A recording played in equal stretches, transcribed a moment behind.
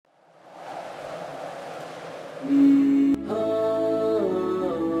Dear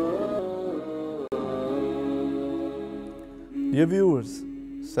viewers,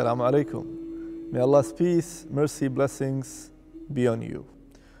 Assalamu alaikum. May Allah's peace, mercy, blessings be on you.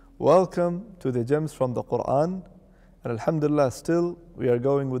 Welcome to the Gems from the Quran. And Alhamdulillah, still we are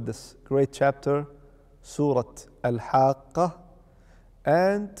going with this great chapter, Surah Al Haqqah.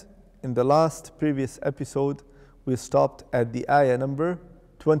 And in the last previous episode, we stopped at the ayah number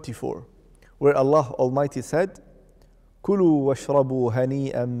 24, where Allah Almighty said, كُلُوا وَاشْرَبُوا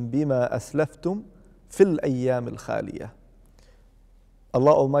هَنِيئًا بِمَا أَسْلَفْتُمْ فِي الْأَيَّامِ الْخَالِيَةِ.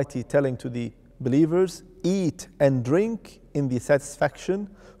 Allah Almighty telling to the believers, eat and drink in the satisfaction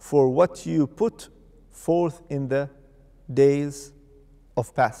for what you put forth in the days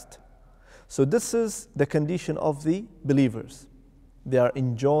of past. So this is the condition of the believers. They are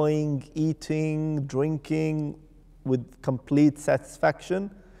enjoying, eating, drinking with complete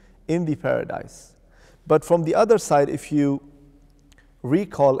satisfaction in the paradise. But from the other side, if you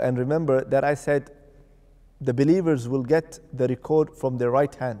recall and remember that I said the believers will get the record from their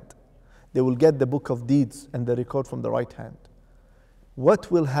right hand. They will get the book of deeds and the record from the right hand.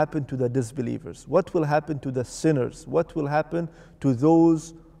 What will happen to the disbelievers? What will happen to the sinners? What will happen to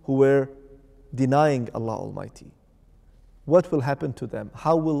those who were denying Allah Almighty? What will happen to them?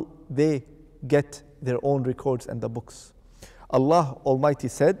 How will they get their own records and the books? Allah Almighty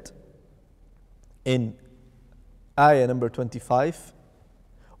said in ayah number 25,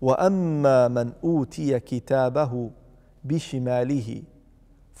 وَأَمَّا مَنْ أُوتِيَ كِتَابَهُ بِشِمَالِهِ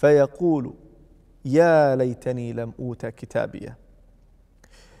فَيَقُولُ يَا لَيْتَنِي لَمْ أُوتَ كِتَابِيَهْ.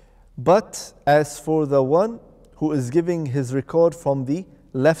 But as for the one who is giving his record from the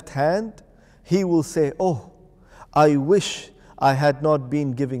left hand, he will say, oh, I wish I had not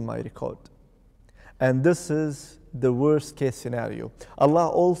been giving my record. And this is the worst case scenario. Allah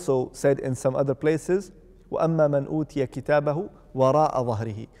also said in some other places, وَأَمَّا مَنْ أُوتِيَ كِتَابَهُ وَرَاءَ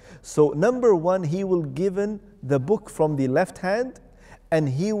ظَهْرِهِ. So number one, he will given the book from the left hand, and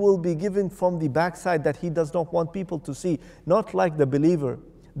he will be given from the backside that he does not want people to see. Not like the believer.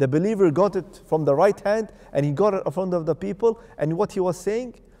 The believer got it from the right hand, and he got it in front of the people, and what he was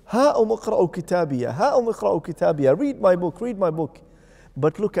saying, هَا أُمْقْرَأُ كِتَابِيَ هَا أُمْقْرَأُ كِتَابِيَ. Read my book, read my book.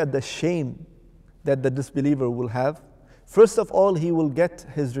 But look at the shame that the disbeliever will have. First of all, he will get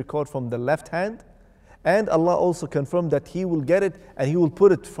his record from the left hand, and Allah also confirmed that he will get it and he will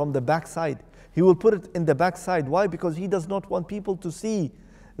put it from the backside. He will put it in the backside. Why? Because he does not want people to see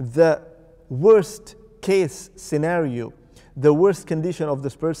the worst case scenario, the worst condition of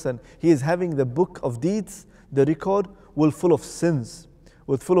this person. He is having the book of deeds, the record, with full of sins,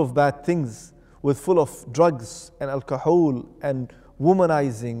 with full of bad things, with full of drugs and alcohol and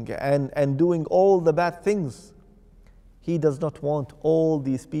womanizing and doing all the bad things. He does not want all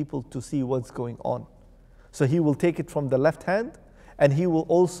these people to see what's going on. So he will take it from the left hand, and he will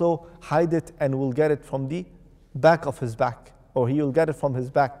also hide it and will get it from the back of his back, or he will get it from his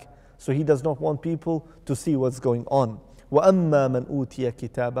back. So he does not want people to see what's going on. وَأَمَّا مَنْ أُوتِيَ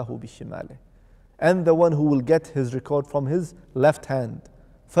كِتَابَهُ بِشِمَالِهِ. And the one who will get his record from his left hand,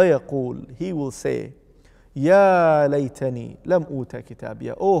 فَيَقُولُ. He will say, يَا لَيْتَنِي لَمْ أُوتَ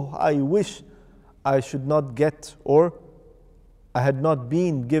كِتَابِيَ. Oh, I wish I should not get, or I had not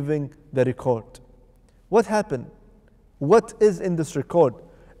been giving the record. What happened? What is in this record?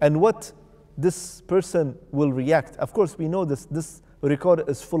 And what this person will react? Of course, we know this record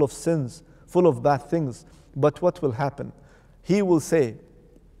is full of sins, full of bad things. But what will happen? He will say,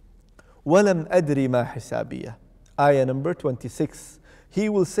 وَلَمْ أَدْرِ مَا حِسَابِيَهْ. Ayah number 26. He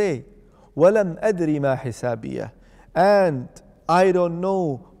will say, وَلَمْ أَدْرِ مَا حِسَابِيَهْ. And I don't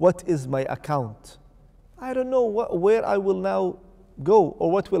know what is my account. I don't know where I will now go, or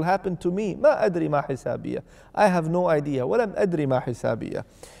what will happen to me. ما أدري ما حسابية. I have no idea. ولم أدري ما حسابية.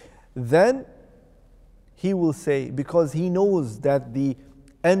 Then he will say, because he knows that the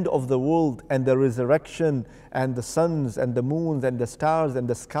end of the world and the resurrection and the suns and the moons and the stars and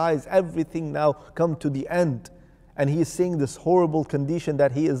the skies, everything now come to the end. And he is seeing this horrible condition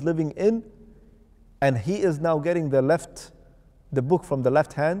that he is living in, and he is now getting the book from the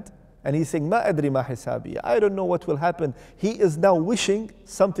left hand. And he's saying, ما أدري ما حسابي. I don't know what will happen. He is now wishing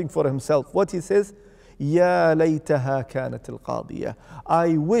something for himself. What he says, يا ليتها كانت القاضية.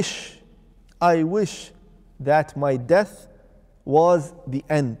 I wish that my death was the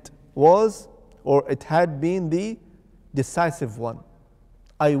end, or it had been the decisive one.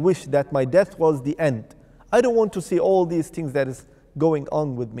 I wish that my death was the end. I don't want to see all these things that is going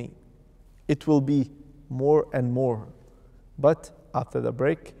on with me. It will be more and more. But after the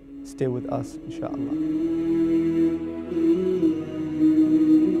break, stay with us, inshallah.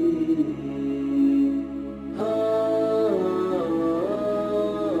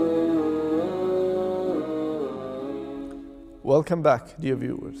 Welcome back, dear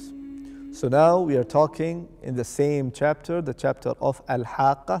viewers. So now we are talking in the same chapter, the chapter of Al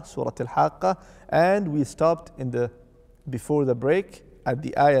Haqqah, Surah Al Haqqah, and we stopped before the break at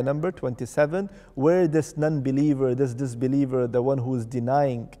the ayah number 27, where this non-believer, this disbeliever, the one who is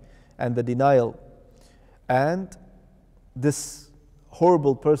denying and the denial, and this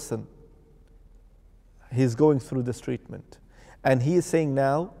horrible person, he's going through this treatment. And he is saying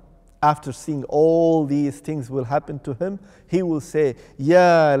now, after seeing all these things will happen to him, he will say,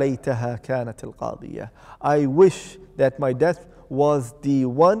 Ya laytaha kanat al-qadiyah. I wish that my death was the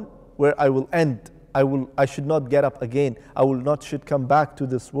one where I will end. I should not get up again. Should come back to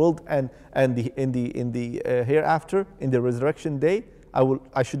this world and in the hereafter, in the resurrection day.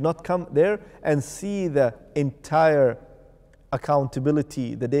 I should not come there and see the entire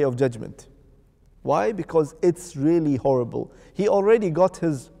accountability, the day of judgment. Why? Because it's really horrible. He already got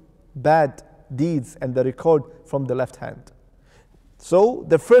his bad deeds and the record from the left hand. So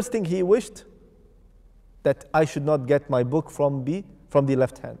the first thing he wished, that I should not get my book from the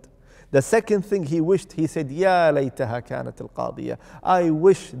left hand. The second thing he wished, he said, Ya laytaha kanat al-qadiyah. I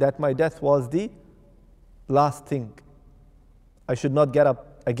wish that my death was the last thing. I should not get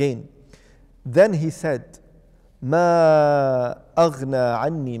up again. Then he said, Ma aghna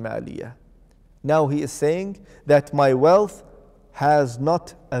anni maliya. Now he is saying that my wealth has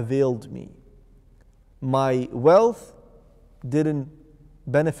not availed me. My wealth didn't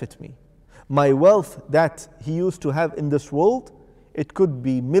benefit me. My wealth that he used to have in this world, it could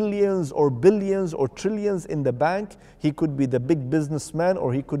be millions or billions or trillions in the bank. He could be the big businessman,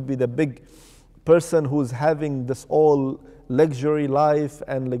 or he could be the big person who's having this all luxury life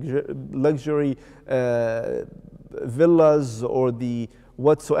and luxury villas, or the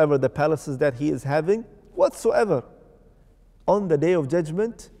whatsoever, the palaces that he is having, whatsoever. On the day of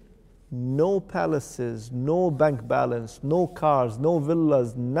judgment, no palaces, no bank balance, no cars, no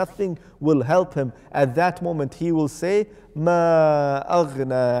villas, nothing will help him. At that moment, he will say, Ma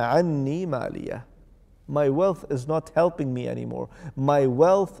aghna anni maliya. My wealth is not helping me anymore. My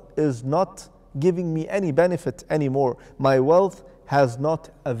wealth is not giving me any benefit anymore. My wealth has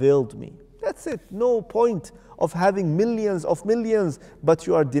not availed me. That's it. No point of having millions of millions, but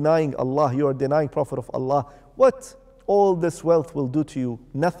you are denying Allah, you are denying Prophet of Allah. What all this wealth will do to you?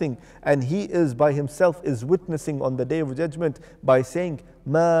 Nothing. And he is by himself is witnessing on the day of judgment by saying,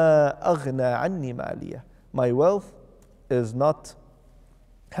 Ma aghna anni maliya. My wealth is not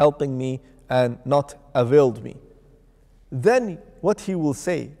helping me and not availed me. Then what he will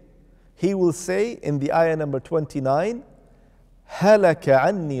say? He will say in the ayah number 29, Halaka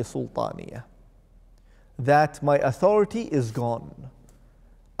anni sultaniya. That my authority is gone.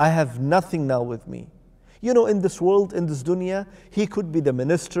 I have nothing now with me. You know, in this world, in this dunya, he could be the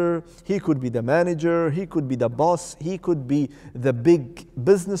minister, he could be the manager, he could be the boss, he could be the big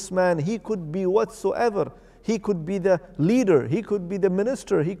businessman, he could be whatsoever. He could be the leader, he could be the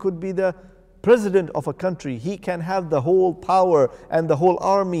minister, he could be the president of a country. He can have the whole power and the whole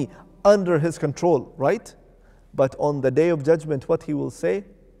army under his control, right? But on the day of judgment, what he will say?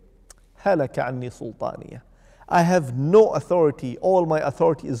 Halaka anni sultaniya. I have no authority, all my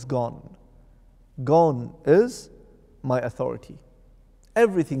authority is gone. Gone is my authority.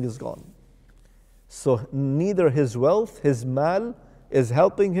 Everything is gone. So neither his wealth, his mal is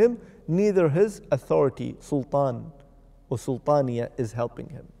helping him, neither his authority, sultan or sultaniya, is helping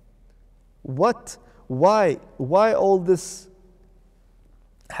him. What? Why all this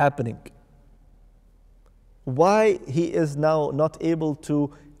happening? Why he is now not able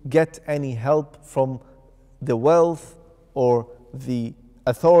to get any help from the wealth or the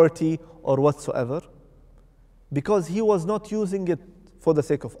authority or whatsoever? Because he was not using it for the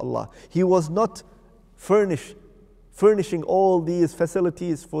sake of Allah. He was not furnishing all these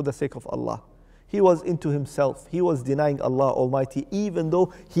facilities for the sake of Allah. He was into himself. He was denying Allah Almighty, even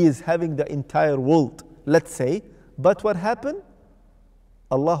though he is having the entire world, let's say. But what happened?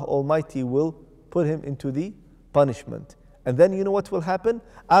 Allah Almighty will put him into the punishment. And then you know what will happen?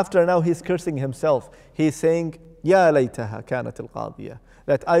 After now he's cursing himself. He's saying, Ya laytaha kanat al-qadiyah.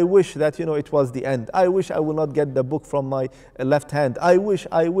 That I wish that, it was the end. I wish I will not get the book from my left hand. I wish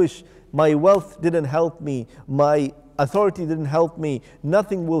my wealth didn't help me. My authority didn't help me.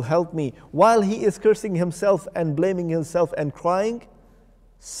 Nothing will help me. While he is cursing himself and blaming himself and crying,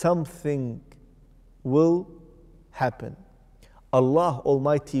 something will happen. Allah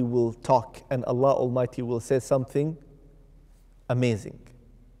Almighty will talk, and Allah Almighty will say something amazing.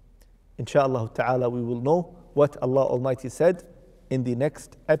 Inshallah ta'ala, we will know what Allah Almighty said in the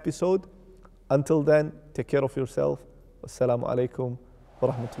next episode. Until then, take care of yourself. Wassalamu alaikum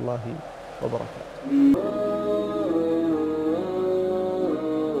wa rahmatullahi wa barakatuh.